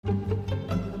What's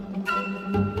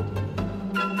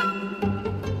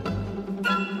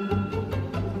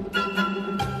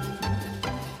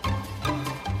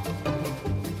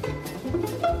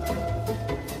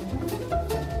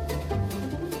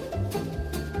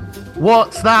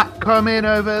that coming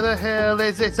over the hill?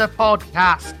 Is it a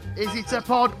podcast? Is it a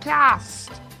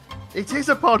podcast? It is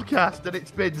a podcast, and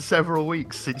it's been several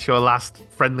weeks since your last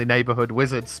friendly neighborhood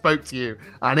wizard spoke to you.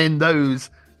 And in those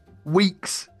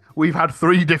weeks, we've had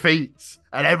 3 defeats,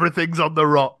 and everything's on the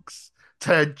rocks.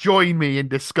 To join me in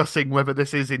discussing whether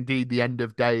this is indeed the end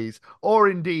of days, or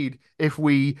indeed if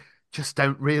we just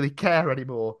don't really care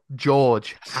anymore.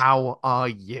 George, how are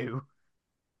you?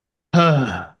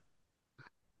 No,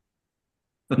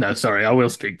 sorry, I will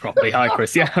speak properly. Hi,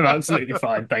 Chris. Yeah, I'm absolutely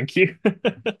fine. Thank you.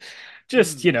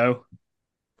 Just,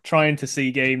 trying to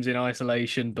see games in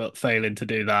isolation, but failing to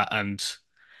do that and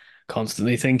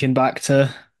constantly thinking back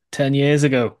to 10 years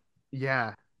ago.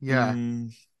 Yeah, yeah.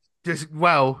 Mm,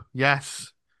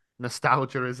 Yes,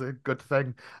 nostalgia is a good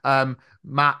thing.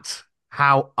 Matt,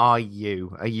 how are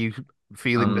you? Are you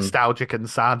feeling Um, nostalgic and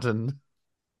sad? And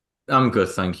I'm good,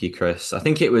 thank you, Chris. I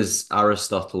think it was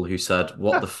Aristotle who said,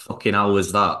 "What the fucking hell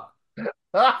was that?"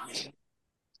 ah,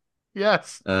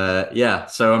 yes, Yeah,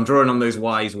 so I'm drawing on those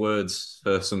wise words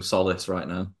for some solace right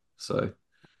now. So,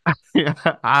 yeah.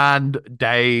 And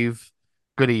Dave,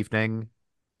 good evening. Good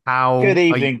How are you?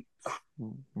 evening,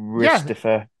 Yeah,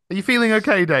 Christopher. are you feeling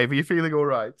okay, Dave? Are you feeling all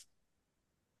right?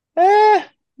 Uh,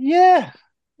 yeah,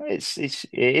 it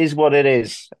is what it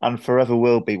is, and forever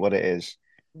will be what it is.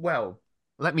 Well,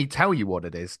 let me tell you what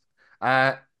it is.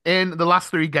 Uh, in the last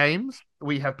 3 games,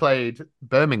 we have played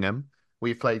Birmingham,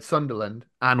 we've played Sunderland,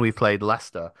 and we've played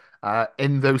Leicester.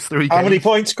 In those three How many games,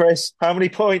 points, Chris? How many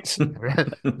points?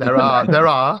 there are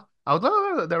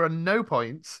no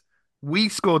points. We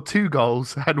scored 2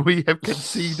 goals and we have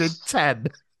conceded 10.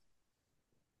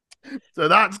 So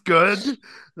that's good.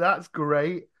 That's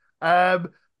great.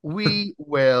 We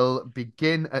will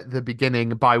begin at the beginning,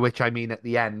 by which I mean at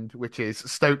the end, which is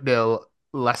Stoke nil,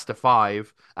 Leicester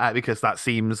 5, because that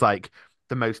seems like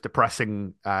the most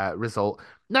depressing result.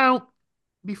 Now,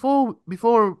 before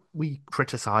we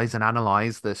criticize and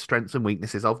analyze the strengths and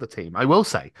weaknesses of the team, I will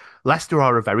say Leicester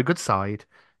are a very good side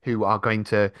who are going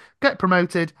to get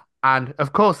promoted, and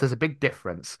of course, there's a big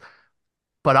difference.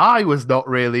 But I was not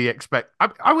really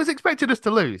I was expecting us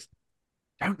to lose.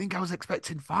 Don't think I was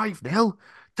expecting 5-0.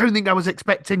 Don't think I was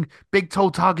expecting big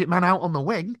tall target man out on the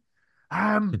wing.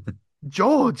 Um,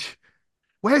 George,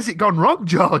 where's it gone wrong,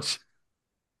 George?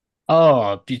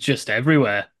 oh, you're just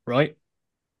everywhere, right?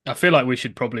 I feel like we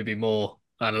should probably be more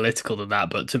analytical than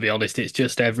that, but to be honest, it's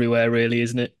just everywhere, really,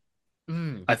 isn't it?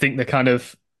 Mm, I think the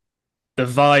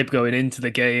vibe going into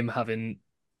the game, having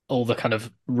all the kind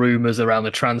of rumors around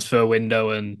the transfer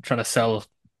window and trying to sell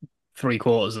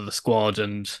 3/4 of the squad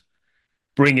and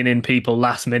bringing in people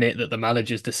last minute that the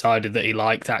manager's decided that he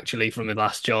liked actually from the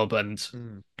last job. And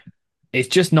mm, it's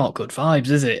just not good vibes,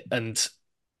 is it? And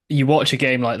you watch a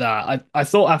game like that. I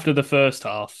thought after the first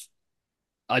half,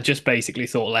 I just basically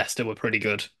thought Leicester were pretty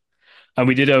good. And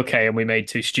we did okay and we made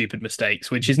 2 stupid mistakes,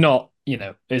 which is not,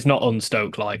 it's not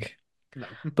unstoke like. no.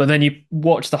 But then you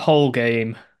watch the whole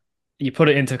game, you put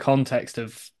it into context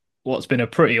of what's been a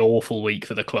pretty awful week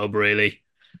for the club, really,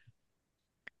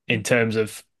 in terms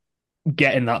of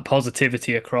getting that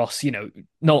positivity across.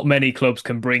 Not many clubs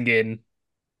can bring in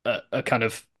a kind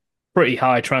of pretty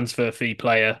high transfer fee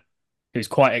player who's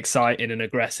quite exciting and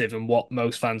aggressive and what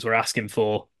most fans were asking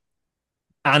for,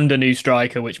 and a new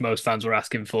striker, which most fans were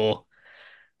asking for,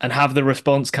 and have the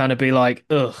response kind of be like,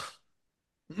 ugh,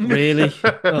 really?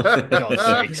 Oh, for God's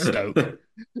sake, Stoke.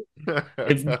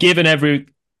 They've given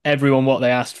everyone what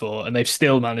they asked for, and they've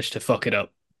still managed to fuck it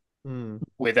up Mm.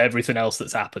 with everything else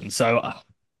that's happened. So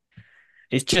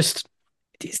it's just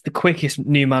it's the quickest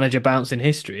new manager bounce in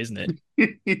history, isn't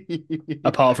it?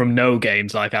 Apart from no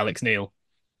games like Alex Neil.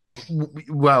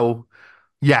 Well,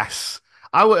 yes.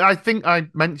 I think I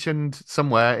mentioned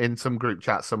somewhere in some group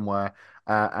chat somewhere,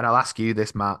 and I'll ask you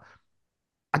this, Matt.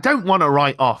 I don't want to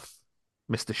write off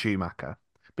Mr. Schumacher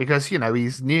because,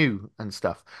 he's new and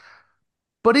stuff.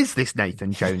 But is this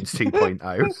Nathan Jones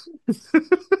 2.0?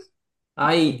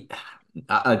 I,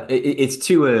 it's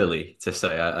too early to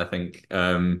say. I think.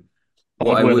 What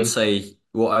God I would willing. say,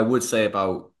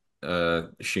 about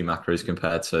Schumacher is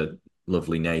compared to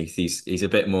Lovely Nath, he's a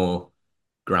bit more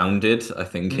grounded, I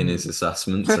think, in Mm. his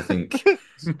assessments. I think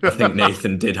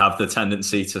Nathan did have the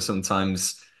tendency to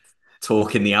sometimes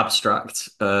talk in the abstract,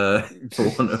 for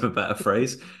want of a better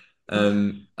phrase.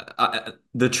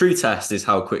 The true test is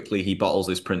how quickly he bottles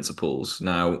his principles.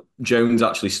 Now, Jones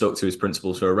actually stuck to his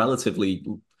principles for a relatively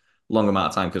long amount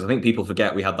of time because I think people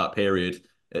forget we had that period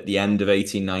at the end of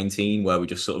 1819 where we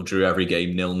just sort of drew every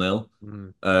game 0-0.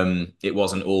 Mm. It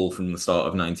wasn't all from the start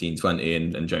of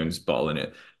 1920 and Jones bottling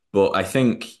it. But I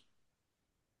think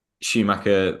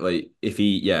Schumacher, like if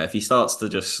he starts to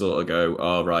just sort of go,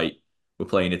 all right, we're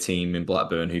playing a team in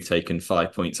Blackburn who've taken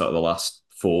 5 points out of the last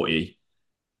 40.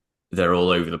 They're all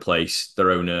over the place.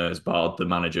 Their owner has barred the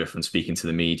manager from speaking to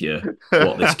the media.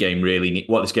 What this game really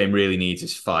needs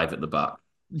is five at the back.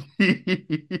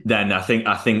 Then I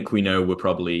think we know we're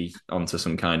probably onto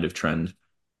some kind of trend.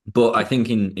 But I think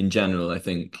in general, I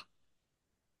think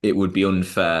it would be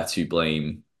unfair to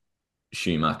blame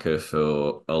Schumacher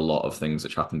for a lot of things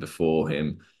which happened before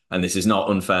him. And this is not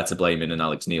unfair to blame in an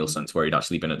Alex Neil sense where he'd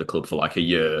actually been at the club for like a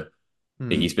year. Hmm.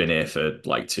 He's been here for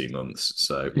like 2 months,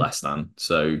 so less than.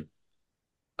 So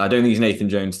I don't think he's Nathan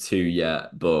Jones too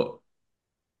yet, but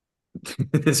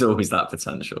there's always that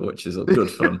potential, which is good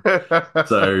fun.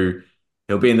 So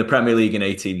he'll be in the Premier League in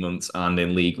 18 months and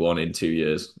in League One in 2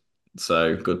 years.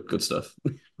 So good stuff.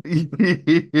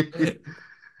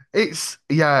 It's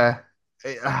yeah.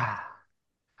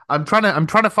 I'm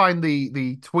trying to find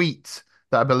the tweet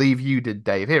that I believe you did,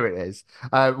 Dave. Here it is,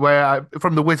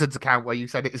 from the Wizards account where you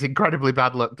said it's incredibly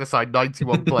bad luck to sign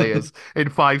 91 players in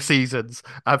 5 seasons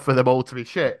and for them all to be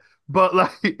shit. But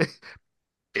like,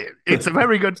 it's a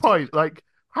very good point. Like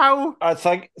how I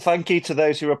thank you to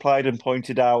those who replied and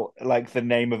pointed out like the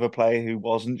name of a player who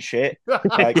wasn't shit.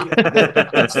 Like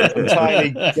it's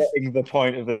entirely getting the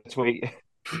point of the tweet.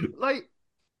 like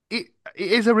it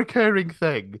is a recurring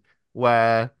thing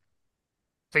where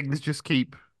things just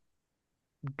keep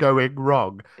going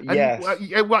wrong. And Yes.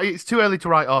 well, it's too early to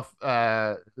write off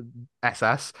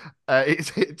SS.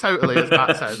 Totally, as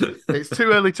Matt says, it's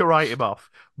too early to write him off.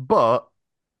 But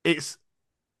it's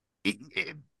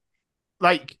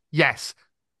like, yes,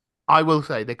 I will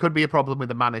say there could be a problem with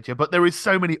the manager, but there is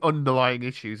so many underlying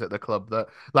issues at the club that,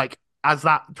 like, as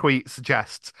that tweet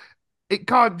suggests, it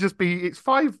can't just be. It's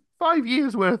five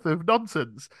years worth of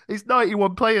nonsense. It's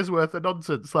 91 players worth of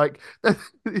nonsense. Like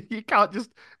you can't just.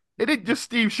 It ain't just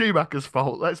Steve Schumacher's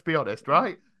fault. Let's be honest,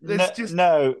 right? No,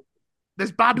 no.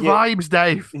 There's bad Yeah, vibes,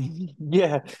 Dave.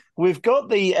 yeah. We've got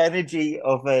the energy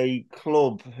of a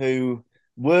club who,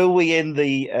 were we in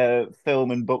the film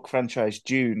and book franchise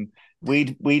Dune,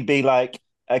 we'd be like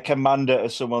a commander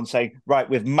of someone saying, right,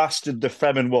 we've mastered the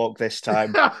Freman Walk this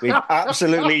time. We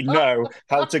absolutely know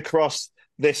how to cross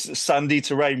this sandy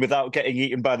terrain without getting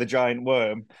eaten by the giant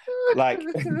worm. Like,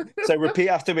 so repeat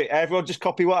after me. Everyone just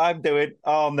copy what I'm doing.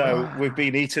 Oh no, we've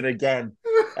been eaten again.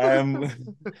 Um,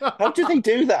 how do they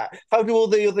do that? How do all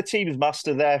the other teams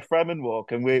master their Fremen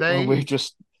walk, and we're they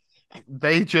just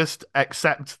they just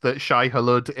accept that Shai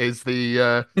Hulud is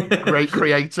the great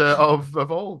creator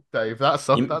of all, Dave. That's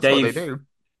what they Dave do.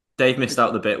 Dave missed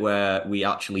out the bit where we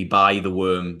actually buy the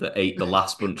worm that ate the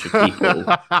last bunch of people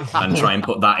and try and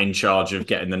put that in charge of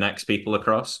getting the next people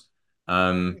across.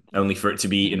 Only for it to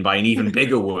be eaten by an even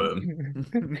bigger worm.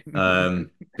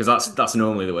 Because that's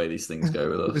normally the way these things go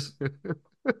with us.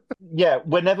 yeah.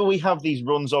 Whenever we have these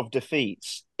runs of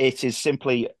defeats, it is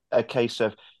simply a case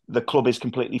of the club is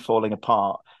completely falling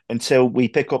apart until we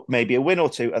pick up maybe a win or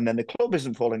two, and then the club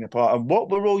isn't falling apart. And what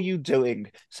were all you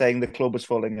doing saying the club was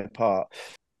falling apart?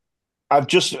 I've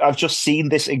just seen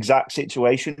this exact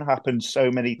situation happen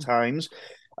so many times.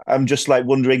 I'm just like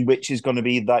wondering which is going to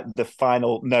be like the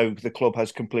final. No, the club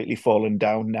has completely fallen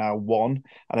down now. One,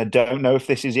 and I don't know if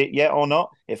this is it yet or not.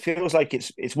 It feels like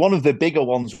it's one of the bigger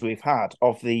ones we've had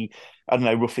of the, I don't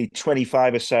know, roughly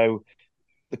 25 or so.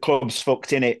 The club's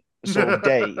fucked in it sort of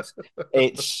days.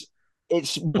 It's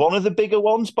it's one of the bigger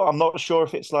ones, but I'm not sure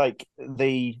if it's like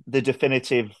the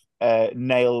definitive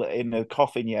nail in the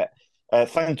coffin yet.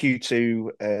 Thank you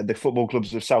to the football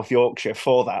clubs of South Yorkshire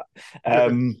for that.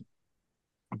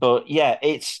 But yeah,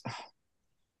 it's.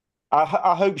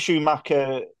 I hope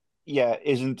Schumacher, yeah,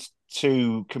 isn't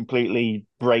too completely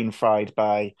brain fried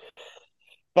by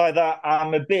that.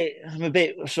 I'm a bit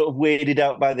sort of weirded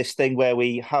out by this thing where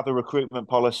we have a recruitment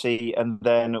policy and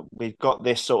then we've got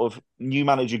this sort of new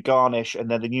manager garnish, and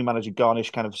then the new manager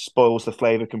garnish kind of spoils the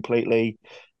flavor completely.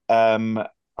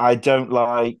 I don't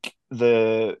like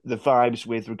the vibes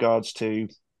with regards to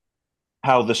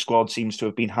how the squad seems to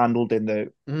have been handled in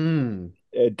the Mm.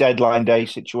 deadline day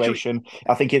Should we, situation.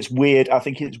 I think it's weird. I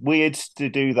think it's weird to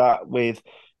do that with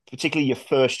particularly your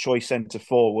first choice centre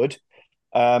forward.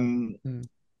 Um, mm.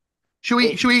 should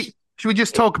we should it's we should we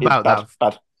just talk it's about bad, that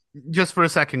bad. just for a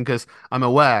second? Because I'm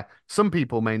aware some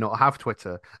people may not have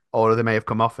Twitter, or they may have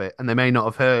come off it, and they may not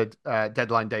have heard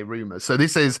deadline day rumors. So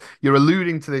this is you're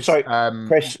alluding to this. Sorry,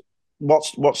 Chris.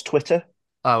 What's Twitter?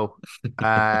 Oh,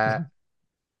 uh,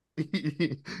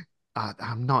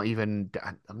 I'm not even.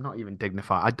 I'm not even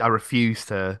dignified. I refuse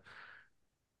to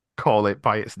call it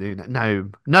by its new name. No,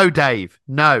 no, Dave,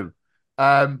 no.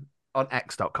 On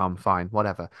X.com, fine,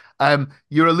 whatever.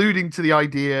 You're alluding to the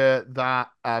idea that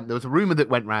there was a rumor that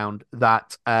went round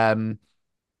that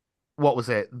what was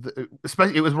it?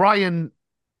 Especially, it was Ryan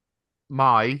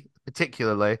Mai,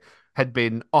 particularly, had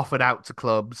been offered out to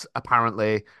clubs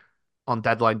apparently on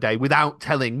deadline day without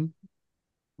telling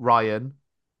Ryan,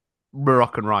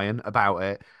 Moroccan Ryan, about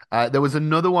it. There was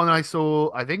another one I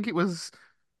saw. I think it was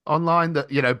online that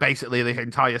basically the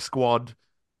entire squad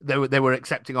they were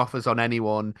accepting offers on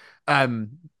anyone.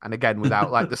 And again,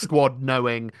 without like the squad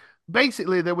knowing.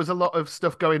 Basically, there was a lot of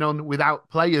stuff going on without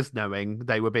players knowing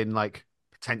they were being like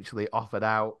potentially offered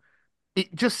out.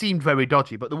 It just seemed very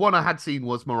dodgy. But the one I had seen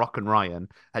was Moroccan Ryan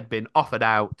had been offered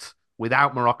out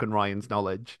without Moroccan Ryan's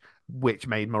knowledge, which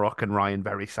made Moroccan Ryan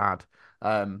very sad.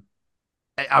 Um,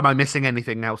 am I missing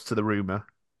anything else to the rumor?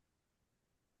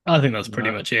 I think that's pretty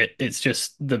No. much it. It's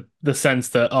just the sense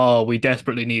that we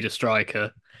desperately need a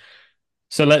striker.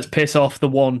 So let's piss off the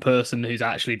one person who's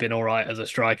actually been all right as a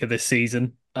striker this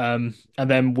season. And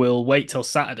then we'll wait till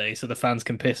Saturday so the fans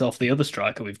can piss off the other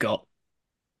striker we've got.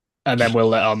 And then we'll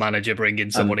let our manager bring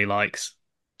in someone he And likes.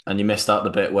 and you missed out the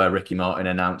bit where Ricky Martin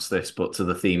announced this, but to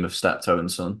the theme of Steptoe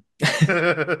and Son.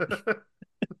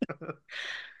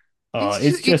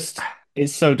 It's It, just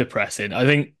it's so depressing. I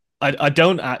think I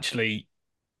don't actually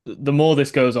the more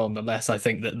this goes on, the less I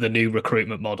think that the new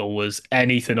recruitment model was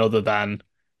anything other than,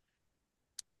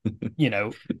 you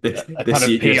know, This, a kind this,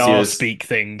 of this PR year's speak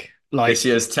thing. this Like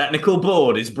year's technical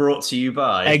board is brought to you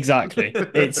by. exactly.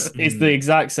 It's the Mm.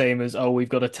 exact same as, we've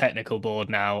got a technical board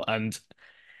now, and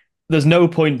there's no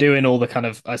point doing all the kind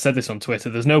of, I said this on Twitter,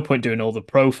 there's no point doing all the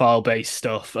profile based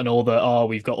stuff and all the,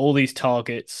 we've got all these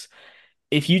targets.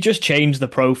 If you just change the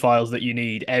profiles that you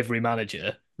need every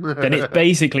manager, then it's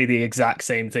basically the exact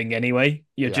same thing anyway.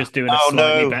 You're Yeah. just doing a Oh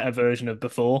slightly no, better version of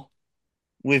before.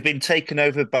 we've been taken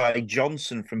over by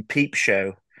Johnson from Peep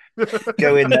Show.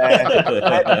 Go in there,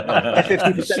 hire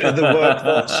 50% of the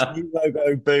workforce, new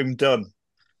logo, boom, done.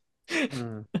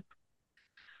 Mm.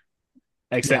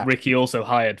 Except Yeah. Ricky also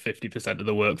hired 50% of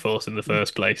the workforce in the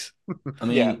first place. I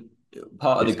Yeah. mean,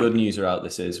 part of the good news about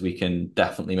this is we can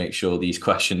definitely make sure these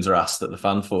questions are asked at the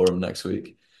fan forum next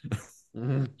week,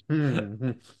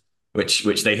 Mhm.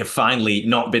 which they have finally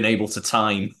not been able to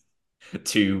time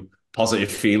to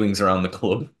positive feelings around the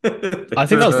club. I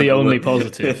think that's the only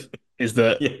positive, is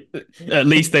that Yeah. at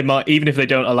least they might, even if they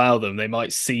don't allow them, they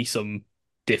might see some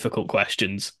difficult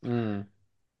questions. Mm.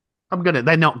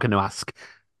 They're not gonna ask.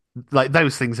 Like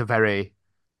those things are very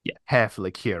Yeah.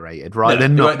 carefully curated, right? No, They're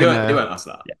they not won't. They gonna. won't ask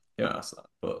that. They won't ask that.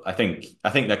 But I think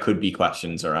there could be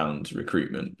questions around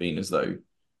recruitment, being as though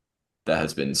there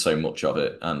has been so much of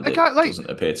it and I got it like doesn't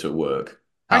appear to work.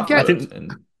 I Have I get worked think,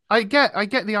 in. I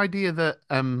get the idea that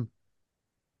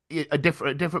a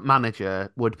different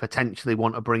manager would potentially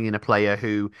want to bring in a player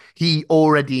who he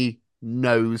already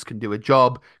knows can do a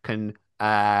job, can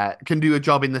do a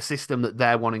job in the system that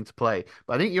they're wanting to play.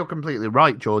 But I think you're completely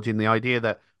right, George, in the idea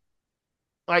that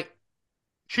like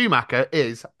Schumacher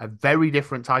is a very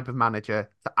different type of manager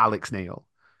to Alex Neil.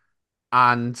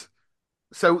 And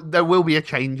so there will be a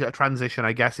change, a transition,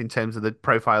 I guess, in terms of the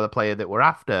profile of player that we're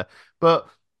after. But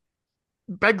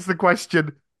begs the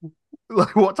question,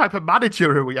 like, what type of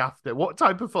manager are we after? What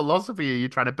type of philosophy are you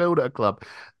trying to build at a club?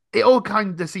 It all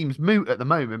kind of seems moot at the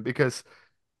moment because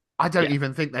I don't yeah,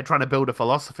 even think they're trying to build a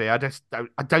philosophy. I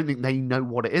don't think they know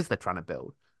what it is they're trying to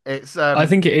build. It's I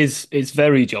think it's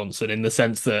very Johnson in the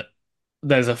sense that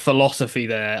there's a philosophy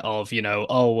there of,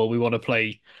 well, we want to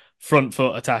play front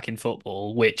foot attacking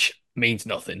football, which means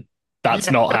nothing. That's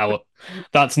yeah. not how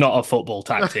that's not a football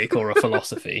tactic or a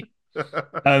philosophy.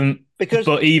 Because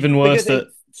But even worse because that,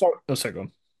 it sorry, oh, sorry, go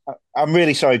on. I'm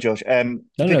really sorry, George. No, no,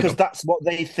 go Because on. that's what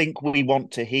they think we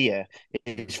want to hear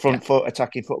is Yeah. front foot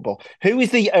attacking football. Who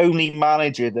is the only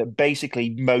manager that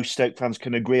basically most Stoke fans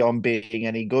can agree on being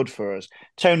any good for us?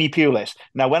 Tony Pulis.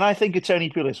 Now, when I think of Tony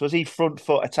Pulis, was he front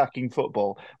foot attacking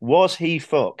football? Was he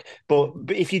fuck? But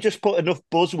if you just put enough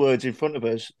buzzwords in front of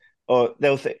us, or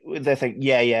they'll think,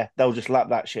 yeah, they'll just lap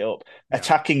that shit up. Yeah.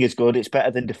 Attacking is good. It's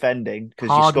better than defending because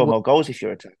you hard score more goals if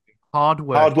you're attacking. hard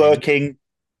working, Hardworking,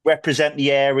 represent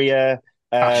the area,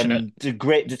 Passionate.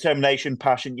 great determination,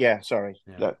 passion. Yeah, sorry.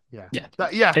 yeah, Look, yeah, Yeah.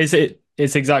 yeah.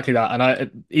 It's exactly that.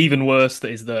 And even worse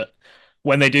is that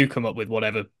when they do come up with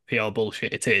whatever PR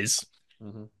bullshit it is,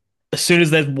 Mhm. as soon as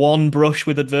there's one brush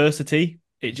with adversity,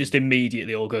 it Mhm. just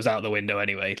immediately all goes out the window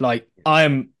anyway. Like, I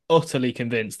am utterly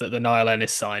convinced that the Niall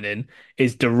Ennis signing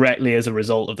is directly as a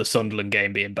result of the Sunderland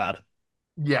game being bad.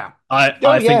 Yeah.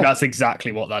 I think that's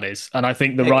exactly what that is. And I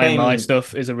think the It Ryan Lai came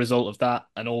stuff is a result of that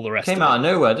and all the rest came of it. out of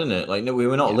nowhere, didn't it? Like, no, we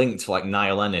were not Yeah. linked to like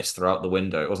Niall Ennis throughout the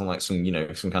window. It wasn't like some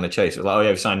kind of chase. It was like, oh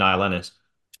yeah, we signed Niall Ennis.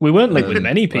 We weren't linked with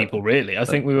many Like, people, really. I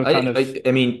think like we were kind of.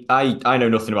 I mean, I know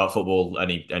nothing about football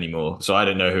anymore, so I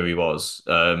didn't know who he was.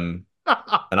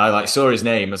 And I like saw his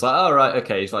name. I was like, oh right,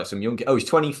 okay, he's like some young. Oh, he's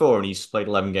 24 and he's played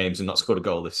 11 games and not scored a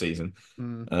goal this season.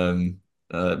 Mm.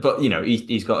 But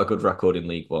he's got a good record in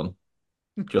League One,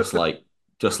 just like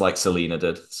Selena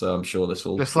did. So I'm sure this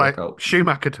will Just work like out.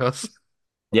 Schumacher does.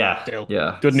 Yeah, Still,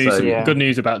 yeah. good news. So Yeah. Good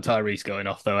news about Tyrese going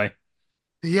off, though, eh?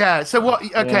 Yeah. So what?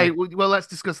 Yeah. Okay. Well, let's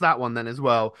discuss that one then as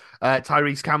well.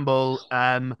 Tyrese Campbell,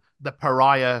 the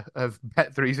pariah of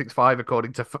Bet365,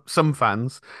 according to some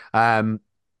fans. Um,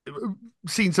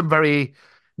 seen some very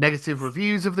negative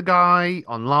reviews of the guy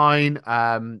online,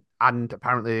 and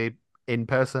apparently in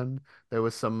person there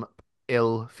was some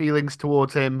ill feelings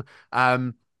towards him.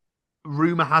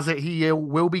 Rumor has it he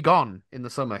will be gone in the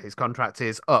summer. His contract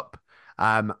is up,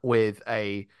 with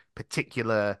a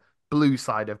particular blue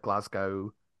side of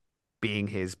Glasgow being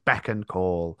his beck and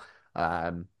call,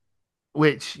 um,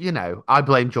 which, I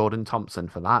blame Jordan Thompson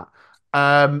for that.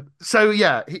 So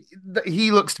yeah,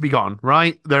 he looks to be gone,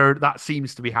 right? That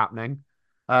seems to be happening.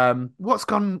 What's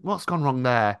gone wrong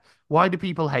there? Why do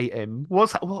people hate him?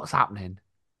 What's happening?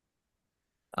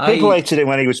 People I hated him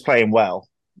when he was playing well,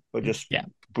 but just Yeah.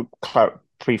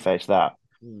 preface that.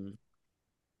 Hmm.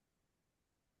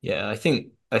 yeah, I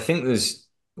think there's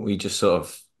we just sort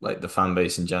of like the fan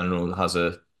base in general has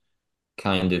a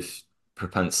kind of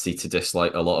propensity to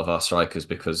dislike a lot of our strikers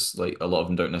because like a lot of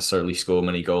them don't necessarily score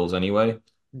many goals anyway.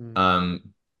 Hmm. Um,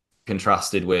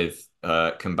 Contrasted with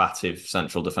combative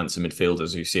central defensive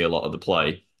midfielders who see a lot of the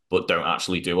play but don't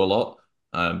actually do a lot.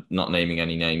 Not naming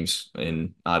any names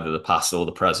in either the past or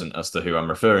the present as to who I'm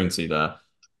referring to there.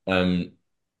 Um,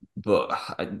 but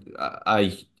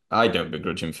I I don't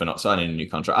begrudge him for not signing a new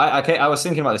contract. I was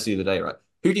thinking about this the other day, right?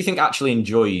 Who do you think actually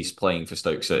enjoys playing for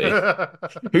Stoke City?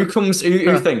 Who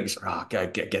thinks, oh,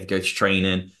 get to go to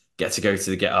training, get to go to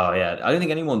the get? Oh yeah, I don't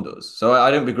think anyone does. So I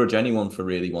don't begrudge anyone for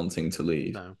really wanting to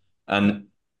leave. No. And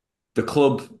the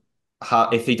club,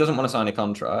 if he doesn't want to sign a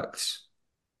contract,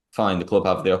 fine. The club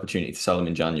have the opportunity to sell him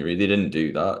in January. They didn't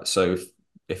do that. So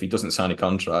if he doesn't sign a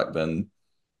contract, then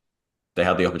they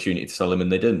had the opportunity to sell him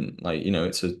and they didn't. Like,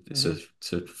 Mhm.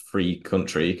 it's a free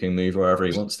country. He can move wherever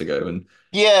he wants to go. And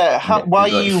Yeah, yeah, like why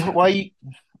are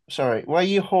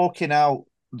you hawking out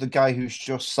the guy who's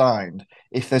just signed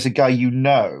if there's a guy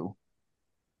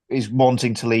is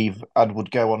wanting to leave and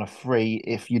would go on a free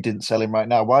if you didn't sell him right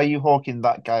now? Why are you hawking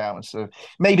that guy out? So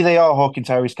maybe they are hawking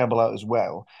Tyrese Campbell out as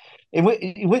well. In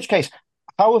which case,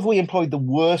 how have we employed the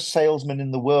worst salesman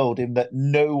in the world in that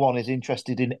no one is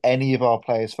interested in any of our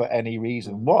players for any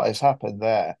reason? What has happened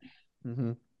there?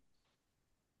 Mhm.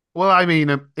 Well, I mean,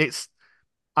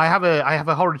 I have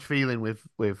a horrid feeling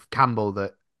with Campbell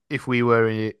that if we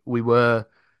were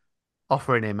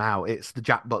offering him out, it's the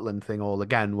Jack Butland thing all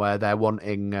again, where they're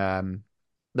wanting a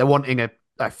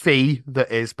fee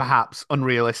that is perhaps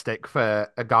unrealistic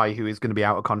for a guy who is going to be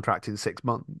out of contract in 6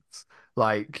 months.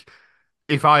 Like,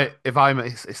 if I'm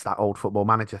it's that old football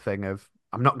manager thing of,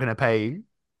 I'm not going to pay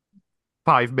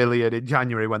 5 million in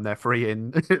January when they're free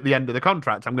in at the end of the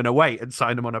contract. I'm going to wait and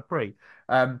sign them on a pre.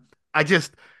 Um, I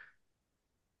just,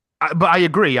 but I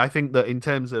agree. I think that in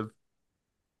terms of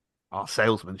our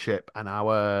salesmanship and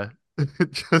our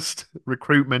just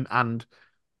recruitment and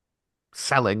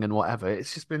selling and whatever,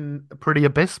 it's just been pretty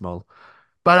abysmal.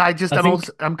 But I think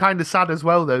I'm kind of sad as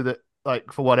well though that,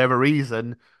 like, for whatever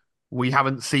reason we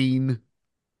haven't seen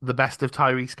the best of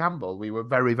Tyrese Campbell. We were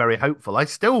very, very hopeful. I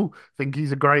still think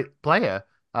he's a great player.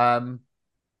 Um,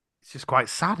 it's just quite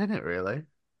sad, isn't it, really?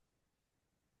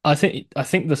 I think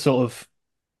the sort of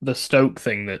the Stoke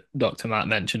thing that Dr. Matt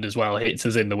mentioned as well hits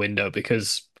us in the window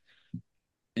because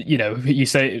you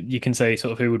can say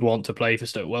sort of who would want to play for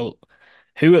Stoke. Well,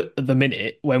 who at the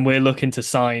minute when we're looking to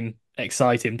sign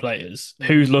exciting players, Mm.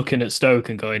 who's looking at Stoke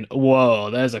and going, "Whoa,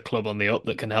 there's a club on the up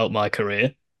that can help my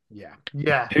career." Yeah.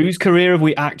 Yeah. Whose career have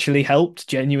we actually helped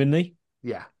genuinely?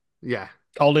 Yeah. Yeah.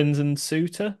 Collins and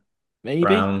Suter, maybe.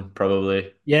 Brown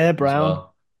probably Yeah, as Brown.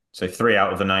 well. So 3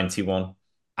 out of the 91.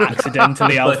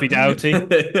 Accidentally, Alfie Doughty. Yeah,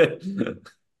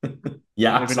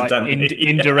 Maybe like accidentally.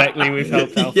 indirectly, we've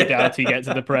helped Alfie Yeah. Doughty get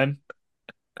to the Prem.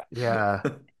 Yeah.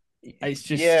 It's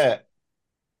just, Yeah,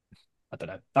 I don't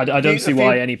know. I don't see a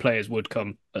why few. any players would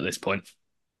come at this point.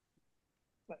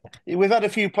 We've had a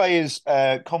few players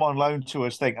come on loan to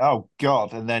us, think, "Oh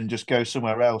God," and then just go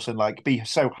somewhere else and like be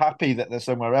so happy that they're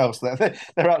somewhere else that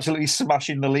they're absolutely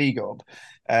smashing the league up.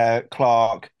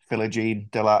 Clark, Philogene,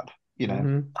 Delap. you know,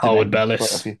 Mhm. to Harwood name quite a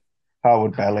Bellis. few.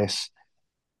 Howard Bellis.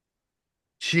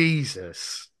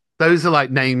 Jesus. Those are like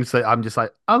names that I'm just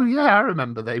like, oh yeah, I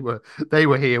remember they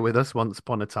were here with us once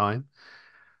upon a time.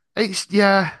 It's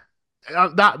yeah,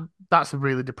 that's a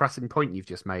really depressing point you've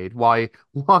just made. Why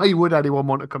would anyone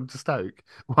want to come to Stoke?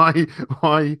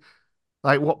 Why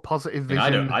like what positive I mean, I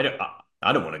don't, vision? I don't,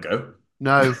 I don't want to go.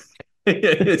 No.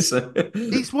 It's,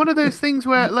 It's one of those things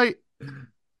where like, do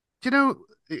you know,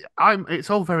 it's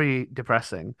all very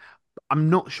depressing. I'm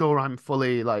not sure I'm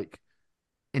fully like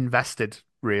invested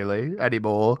really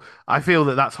anymore. I feel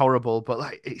that that's horrible, but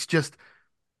like it's just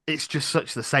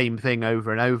such the same thing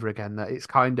over and over again that it's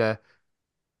kind of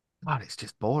God, it's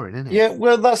just boring, isn't it? Yeah,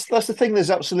 well, that's the thing. There's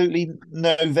absolutely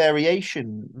no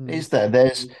variation, Mm, is there?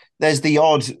 There's the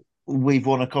odd we've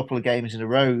won a couple of games in a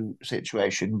row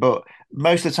situation, but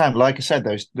most of the time, like I said,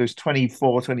 those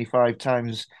 24, 25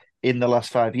 times in the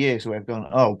last 5 years where I've gone,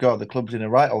 oh God, the club's in a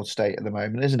right old state at the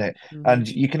moment, isn't it? mhm, And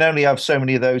you can only have so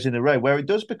many of those in a row where it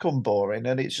does become boring,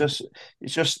 and it's just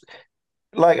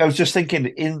like I was just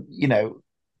thinking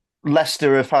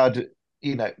Leicester have had,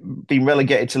 been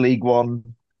relegated to League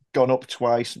One, gone up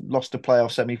twice, lost a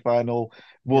playoff semi-final, yep.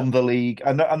 won the league.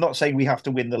 I'm not saying we have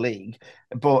to win the league,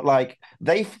 but like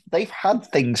they've had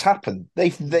things happen.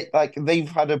 They've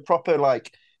had a proper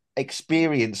like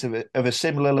experience of a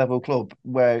similar level club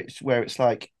where it's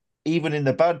like even in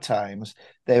the bad times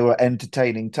they were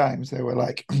entertaining times. They were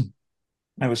like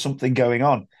there was something going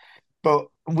on. But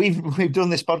we've done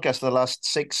this podcast for the last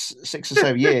six or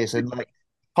so years, and like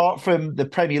apart from the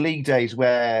Premier League days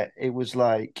where it was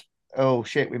like, oh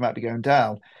shit, we might be going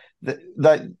down, that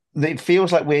it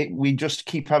feels like we just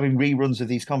keep having reruns of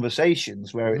these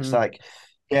conversations where it's Mhm. like,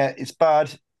 yeah, it's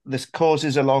bad. This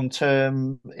causes a long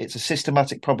term. It's a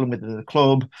systematic problem within the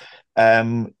club.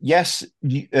 Yes,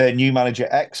 new manager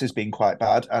X has been quite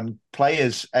bad, and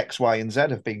players X, Y, and Z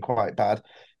have been quite bad.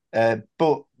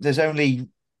 But there's only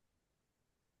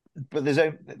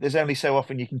so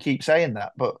often you can keep saying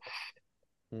that. But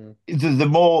Mm. the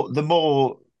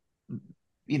more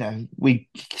we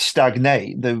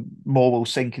stagnate, the more we'll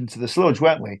sink into the sludge,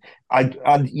 won't we?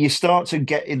 And you start to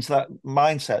get into that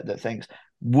mindset that thinks,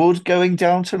 would going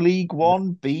down to League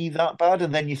One be that bad?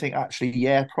 And then you think, actually,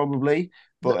 yeah, probably,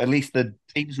 No, but at least the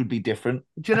teams would be different.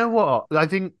 do you know what? I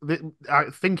think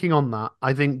thinking on that,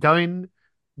 I think going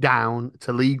down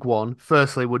to League One,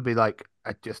 firstly, would be like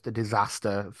just a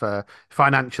disaster for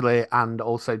financially and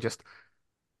also just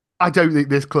I don't think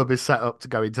this club is set up to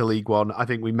go into League One. I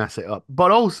think we mess it up.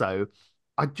 But also,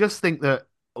 I just think that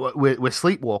we're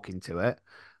sleepwalking to it.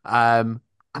 And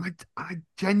I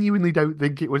genuinely don't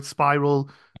think it would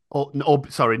spiral or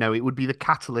sorry, no, it would be the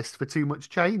catalyst for too much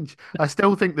change. I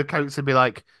still think the coach would be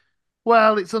like,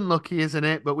 well, it's unlucky, isn't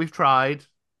it? But we've tried.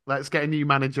 Let's get a new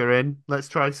manager in. Let's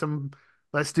try some.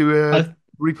 Let's do a I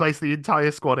replace the entire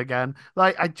squad again.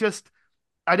 Like I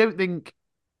don't think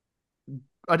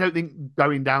I don't think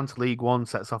going down to League One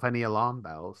sets off any alarm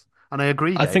bells. And I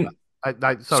agree, I Dave. think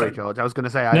Sorry, so. George. I was going to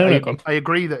say No, no, go on. I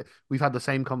agree that we've had the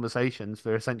same conversations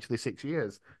for essentially 6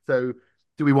 years. So,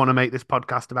 do we want to make this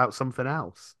podcast about something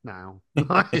else now?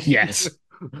 Yes.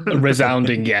 A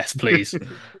resounding yes, please. We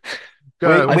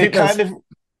Go. I we're think kind that's of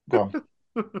Go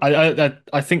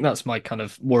I think that's my kind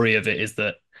of worry of it is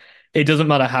that it doesn't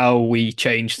matter how we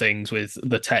change things with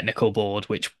the technical board,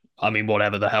 which I mean,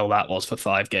 whatever the hell that was for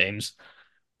 5 games.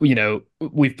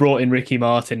 We've brought in Ricky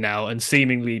Martin now, and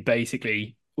seemingly,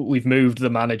 basically, we've moved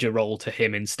the manager role to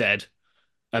him instead,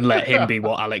 and let him be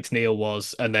what Alex Neil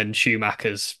was, and then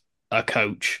Schumacher's a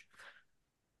coach.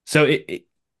 So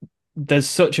there's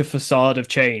such a facade of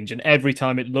change, and every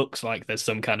time it looks like there's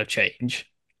some kind of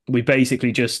change, we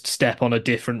basically just step on a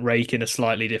different rake in a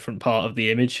slightly different part of the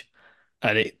image,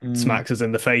 and it Mm. smacks us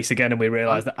in the face again, and we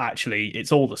realize I'm that actually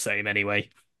it's all the same anyway.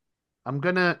 I'm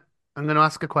gonna I'm gonna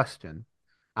ask a question,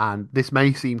 and this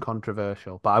may seem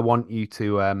controversial, but I want you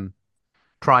to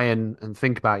try and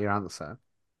think about your answer.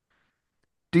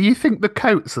 Do you think the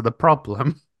coats are the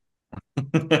problem?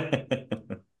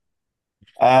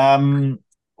 Um,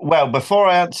 well, before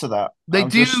I answer that, They I'm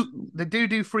just do they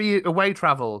do free away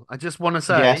travel. I just want to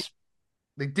say yes.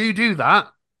 they do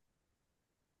that.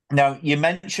 Now, you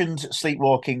mentioned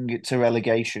sleepwalking to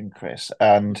relegation, Chris,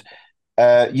 and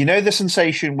the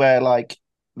sensation where like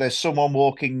there's someone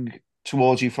walking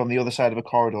towards you from the other side of a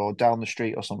corridor, down the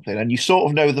street or something, and you sort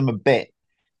of know them a bit,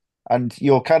 and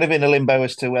you're kind of in a limbo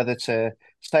as to whether to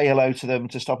say hello to them,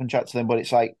 to stop and chat to them, but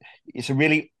it's like it's a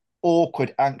really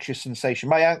awkward, anxious sensation.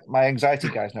 My anxiety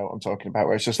guys know what I'm talking about,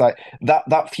 where it's just like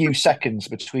that few seconds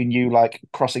between you like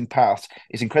crossing paths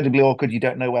is incredibly awkward. You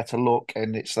don't know where to look,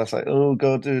 and it's just like, oh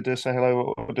god, do say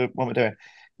hello. What am I doing?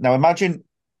 Now imagine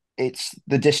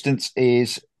the distance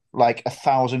is like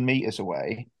 1,000 meters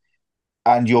away,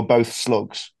 and you're both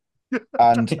slugs,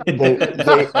 and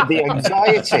the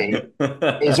anxiety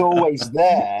is always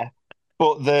there,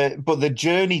 but the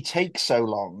journey takes so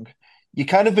long. You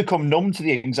kind of become numb to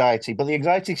the anxiety, but the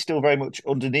anxiety is still very much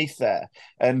underneath there,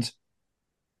 and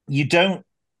you don't.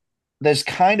 There's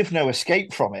kind of no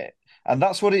escape from it. And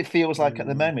that's what it feels like at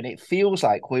the Mm, moment. It feels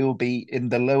like we will be in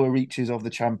the lower reaches of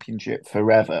the championship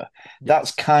forever.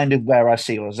 That's yes. kind of where I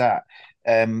see us at.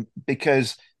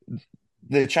 Because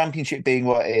the championship being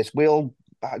what it is, we'll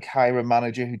hire a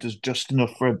manager who does just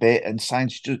enough for a bit and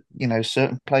signs just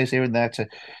certain players here and there to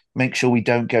make sure we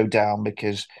don't go down,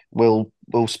 because we'll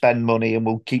spend money and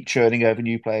we'll keep churning over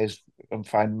new players and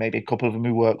find maybe a couple of them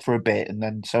who work for a bit, and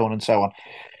then so on and so on.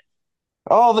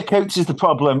 Oh, the coach is the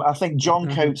problem. I think John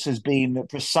Coates has been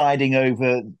presiding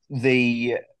over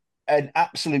an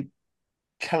absolute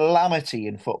calamity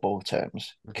in football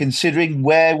terms, considering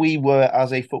where we were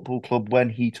as a football club when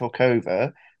he took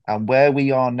over and where we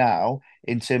are now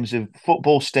in terms of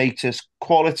football status,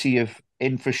 quality of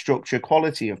infrastructure,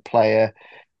 quality of player,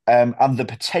 and the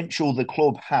potential the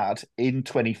club had in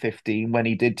 2015 when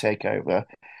he did take over.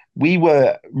 We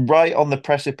were right on the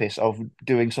precipice of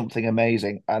doing something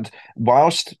amazing. And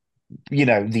whilst,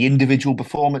 the individual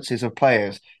performances of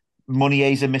players,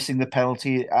 Munier's missing the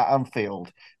penalty at Anfield,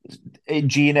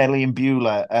 Gianelli and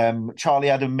Beulah, Charlie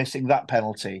Adam missing that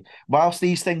penalty. Whilst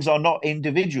these things are not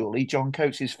individually John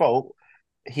Coates' fault,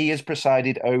 he has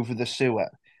presided over the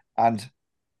sewer. And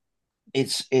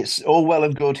it's all well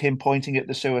and good him pointing at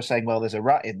the sewer saying, well, there's a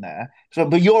rat in there. So,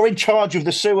 but you're in charge of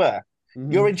the sewer.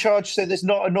 You're in charge, so there's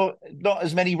not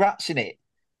as many rats in it.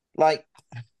 Like,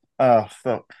 oh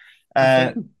fuck. I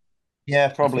Uh, think yeah,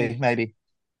 I probably, think maybe.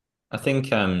 I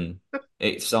think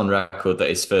it's on record that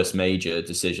his first major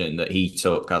decision that he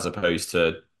took, as opposed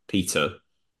to Peter,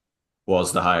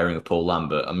 was the hiring of Paul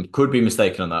Lambert. I could be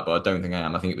mistaken on that, but I don't think I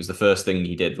am. I think it was the first thing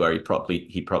he did where he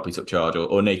properly took charge,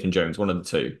 or Nathan Jones, one of the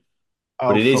two.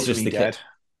 But Oh it is fuck just me, the case. dead.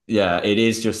 Yeah, it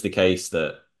is just the case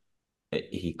that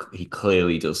he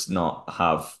clearly does not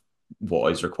have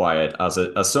what is required as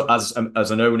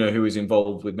an owner who is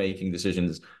involved with making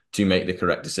decisions to make the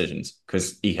correct decisions,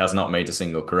 because he has not made a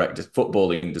single correct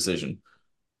footballing decision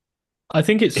I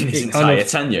think in his it kind entire of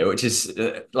tenure, which is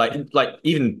like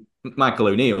even Michael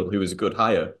O'Neill, who was a good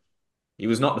hire, he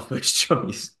was not the first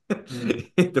choice.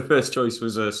 The first choice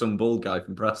was some bald guy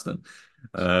from Preston.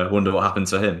 Wonder what happened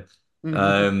to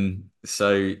him.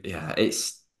 So yeah,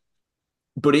 it's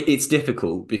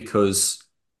difficult because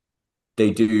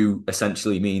they do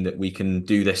essentially mean that we can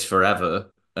do this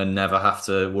forever and never have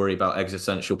to worry about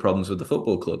existential problems with the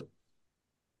football club.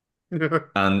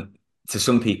 And to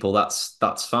some people, that's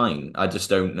fine. I just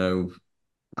don't know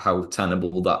how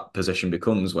tenable that position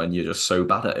becomes when you're just so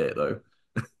bad at it, though.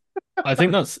 I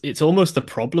think it's almost the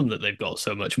problem that they've got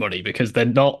so much money because they're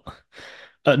not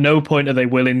at no point are they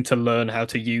willing to learn how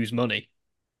to use money.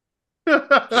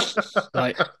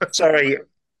 Like Sorry,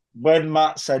 when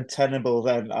Matt said tenable,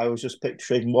 then I was just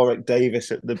picturing Warwick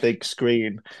Davis at the big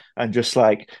screen and just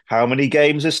like, how many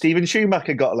games has Steven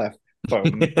Schumacher got left?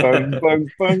 Boom, boom,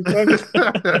 boom, boom, boom.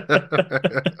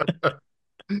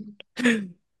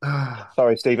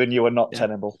 Sorry, Stephen, you are not Yeah.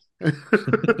 tenable.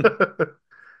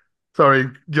 Sorry,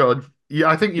 John. Yeah,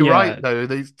 I think you're right yeah, though.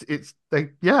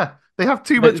 They have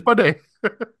too much money.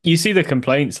 you see the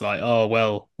complaints like, oh,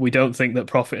 well, we don't think that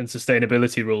profit and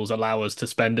sustainability rules allow us to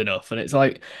spend enough. And it's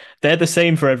like, they're the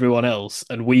same for everyone else.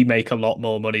 And we make a lot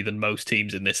more money than most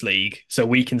teams in this league. So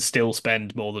we can still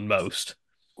spend more than most.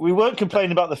 We weren't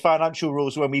complaining about the financial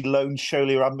rules when we loaned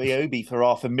Sholi Ramiobi for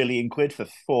 £500,000 for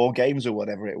 4 games or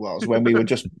whatever it was, when we were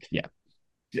just Yeah.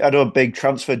 had a big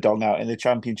transfer dong out in the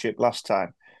championship last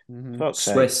time. Fuck's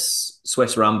sake.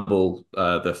 Swiss Ramble,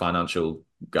 the financial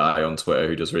guy on Twitter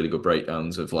who does really good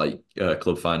breakdowns of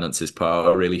club finances, put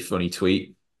out a really funny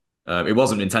tweet. It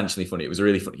wasn't intentionally funny. It was a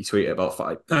really funny tweet at about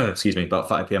about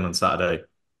 5 p.m. on Saturday,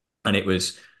 and it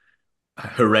was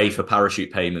hooray for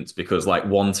parachute payments because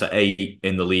 1 to 8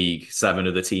 in the league, 7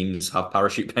 of the teams have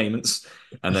parachute payments,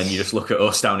 and then you just look at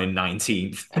us down in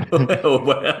 19th.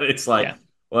 It's like, Yeah.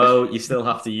 well, you still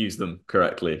have to use them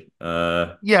correctly.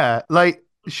 Yeah,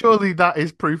 surely that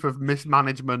is proof of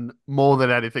mismanagement more than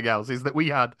anything else, is that we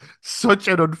had such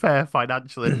an unfair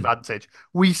financial advantage.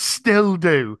 We still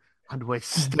do, and we're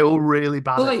still really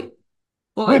bad at it.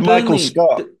 With Michael Burnley,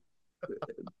 Scott.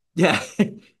 yeah,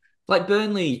 like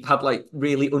Burnley had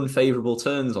really unfavorable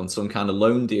terms on some kind of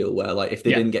loan deal where if they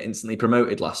Yeah. didn't get instantly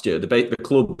promoted last year, the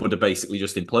club would have basically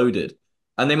just imploded.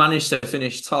 And they managed to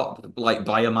finish top like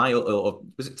by a mile, or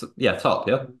was it? Yeah, top.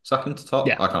 Yeah, second to top.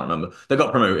 Yeah. I can't remember. They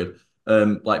got promoted,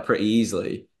 like pretty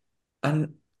easily.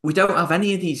 And we don't have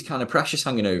any of these kind of pressures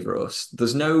hanging over us.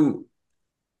 There's no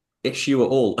issue at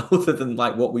all, other than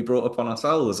like what we brought upon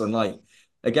ourselves. And like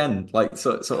again, like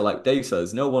sort of like Dave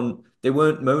says, no one they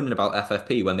weren't moaning about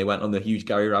FFP when they went on the huge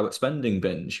Gary Rowett spending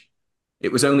binge.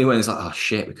 It was only when it's like, oh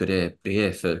shit, we could be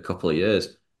here for a couple of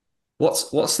years.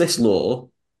 What's this law?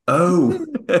 Oh,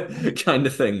 kind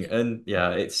of thing. And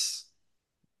yeah, it's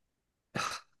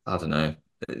I don't know.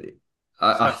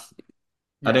 I, So, I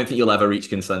I yeah. don't think you'll ever reach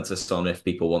consensus on if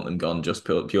people want them gone just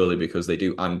purely because they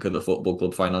do anchor the football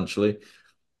club financially.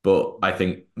 But I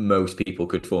think most people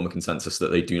could form a consensus that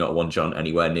they do not want John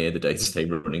anywhere near the day-to-day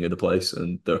running of the place,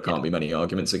 and there Yeah. can't be many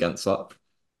arguments against that.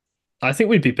 I think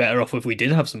we'd be better off if we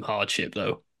did have some hardship,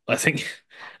 though. I think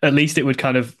at least it would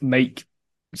kind of make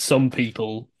some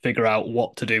people figure out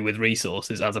what to do with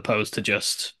resources as opposed to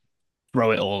just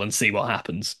throw it all and see what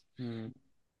happens. Hmm.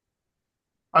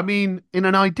 I mean, in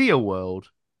an ideal world,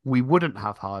 we wouldn't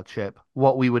have hardship.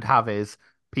 What we would have is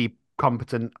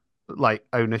competent like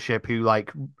ownership who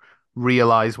like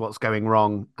realize what's going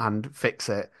wrong and fix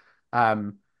it.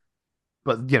 Um,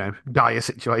 but dire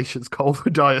situations call for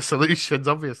dire solutions,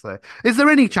 obviously. Is there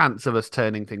any chance of us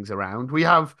turning things around? We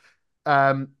have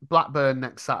Blackburn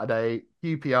next Saturday,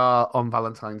 QPR on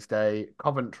Valentine's Day,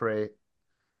 Coventry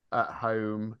at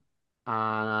home,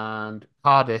 and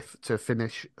Cardiff to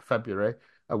finish February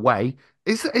away.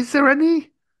 Is there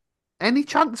any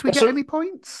chance we There's get some, any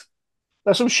points?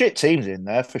 there's some shit teams in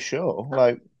there for sure.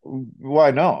 Like,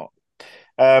 why not?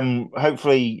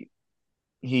 Hopefully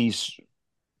he's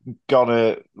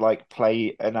gonna like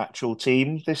play an actual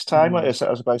team this time, Hmm. as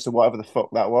opposed to whatever the fuck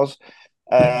that was.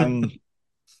 Um,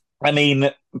 I mean,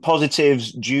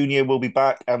 positives. Junior will be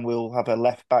back, and we'll have a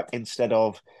left back instead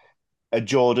of a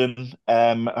Jordan.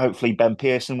 Hopefully Ben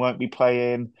Pearson won't be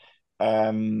playing.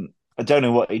 I don't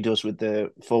know what he does with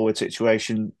the forward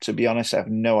situation. To be honest, I have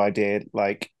no idea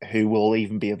like who will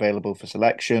even be available for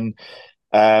selection.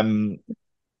 Um,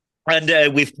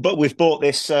 and we've bought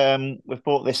this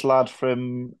lad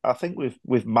from, I think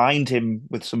we've mined him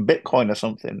with some Bitcoin or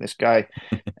something. This guy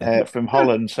from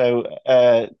Holland, so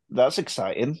that's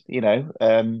exciting.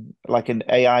 Like an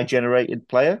AI generated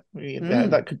player. Hmm.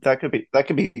 That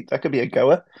could be a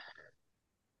goer.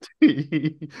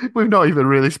 We've not even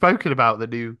really spoken about the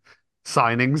new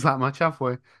signings that much, have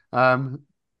we? Um,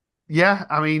 yeah,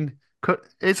 I mean,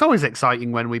 it's always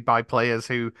exciting when we buy players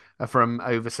who are from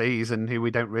overseas and who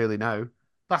we don't really know.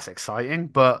 That's exciting,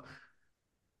 but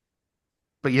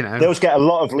Those get a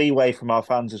lot of leeway from our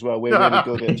fans as well. We're really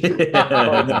good at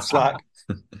cutting them slack.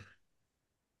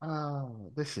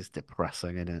 Oh, this is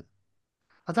depressing, isn't it?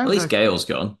 I At don't know least if... Gale's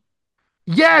gone.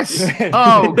 Yes.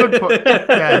 Oh, good point.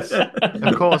 Yes,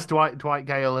 of course. Dwight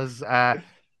Gale has.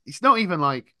 It's not even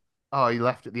like he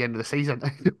left at the end of the season.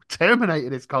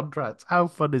 Terminated his contract. How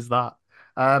fun is that?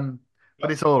 Um,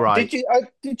 but it's all right.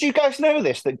 Did you guys know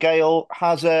this that Gale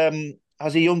has a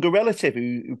younger relative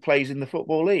who plays in the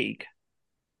football league?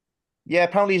 Yeah,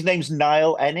 apparently his name's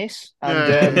Niall Ennis, and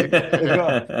Yay.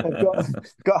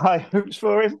 they've got high hopes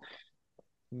for him.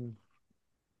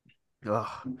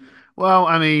 Ugh. Well,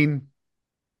 I mean,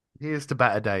 here's to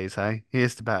better days, hey?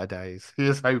 Here's to better days.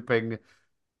 Here's hoping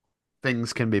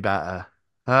things can be better.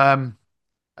 And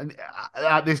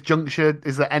at this juncture,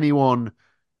 is there anyone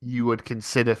you would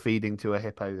consider feeding to a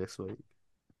hippo this week?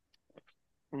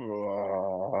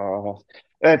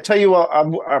 Tell you what,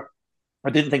 I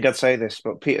didn't think I'd say this,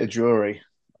 but Peter Drury.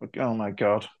 Oh my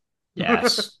God,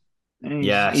 Yes. he's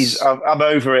Yes. I'm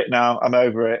over it now. I'm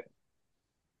over it.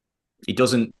 He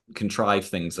doesn't contrive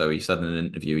things, though. He said in an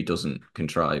interview he doesn't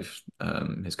contrive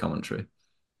his commentary.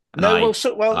 And No,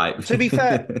 I, well. I, To be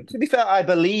fair, I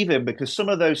believe him because some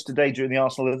of those today during the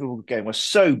Arsenal Liverpool game were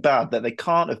so bad that they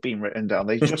can't have been written down.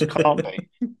 They just can't be.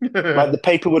 Like the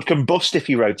paper would combust if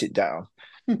you wrote it down.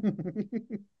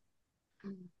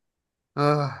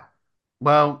 Uh,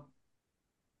 well,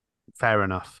 fair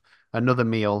enough. Another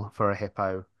meal for a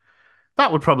hippo.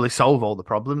 That would probably solve all the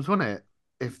problems, wouldn't it?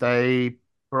 If they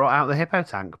brought out the hippo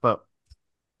tank, but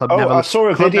Oh, I saw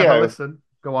a club never video. listen.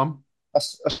 Go on. I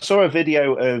saw a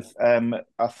video of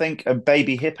I think a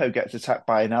baby hippo gets attacked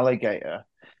by an alligator,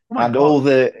 Oh my and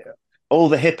God. all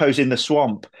the hippos in the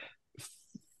swamp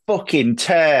fucking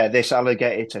tear this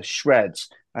alligator to shreds,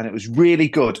 and it was really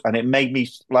good, and it made me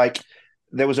like.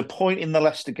 There was a point in the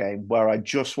Leicester game where I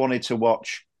just wanted to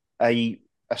watch a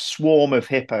a swarm of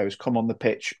hippos come on the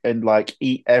pitch and like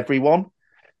eat everyone.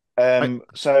 I,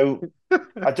 So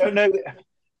I don't know.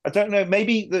 I don't know.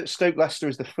 Maybe that Stoke Leicester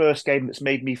is the first game that's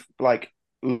made me like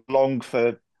long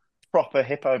for proper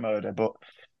hippo murder, but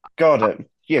God,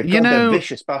 You they're know,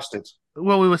 vicious bastards.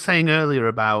 well, we were saying earlier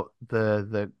about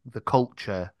the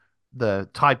culture, the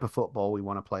type of football we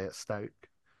want to play at Stoke.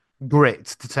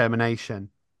 Grit, determination,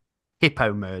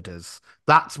 hippo murders.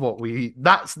 That's the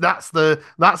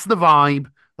vibe.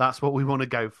 That's what we want to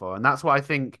go for, and that's what I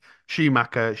think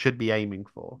Schumacher should be aiming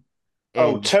for.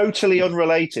 Oh, In totally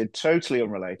unrelated. Totally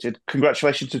unrelated.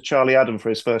 Congratulations to Charlie Adam for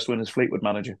his first win as Fleetwood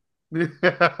manager.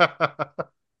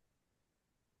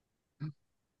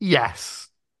 yes.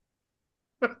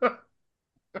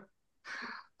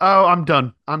 Oh, I'm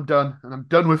done. I'm done. And I'm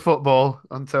done with football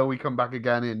until we come back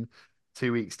again in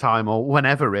 2 weeks' time or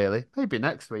whenever, really. Maybe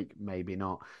next week, maybe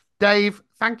not. Dave,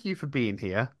 thank you for being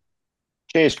here.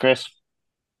 Cheers, Chris.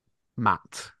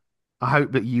 Matt, I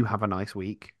hope that you have a nice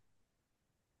week.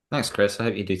 Thanks, Chris. I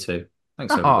hope you do too.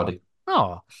 Thanks, Oh, everybody.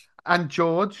 oh. And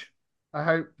George, I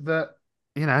hope that,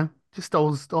 just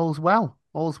all's well.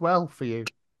 All's well for you.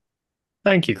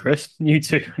 Thank you, Chris. You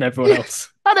too, and everyone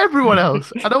else. And everyone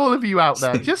else, and all of you out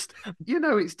there. Just,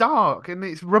 it's dark and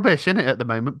it's rubbish, isn't it, at the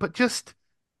moment? But just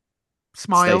Stay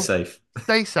smile, safe.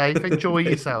 stay safe, enjoy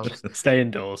yourselves, Stay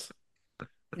indoors.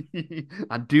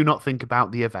 and do not think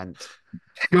about the event.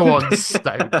 Go on,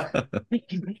 Stoke.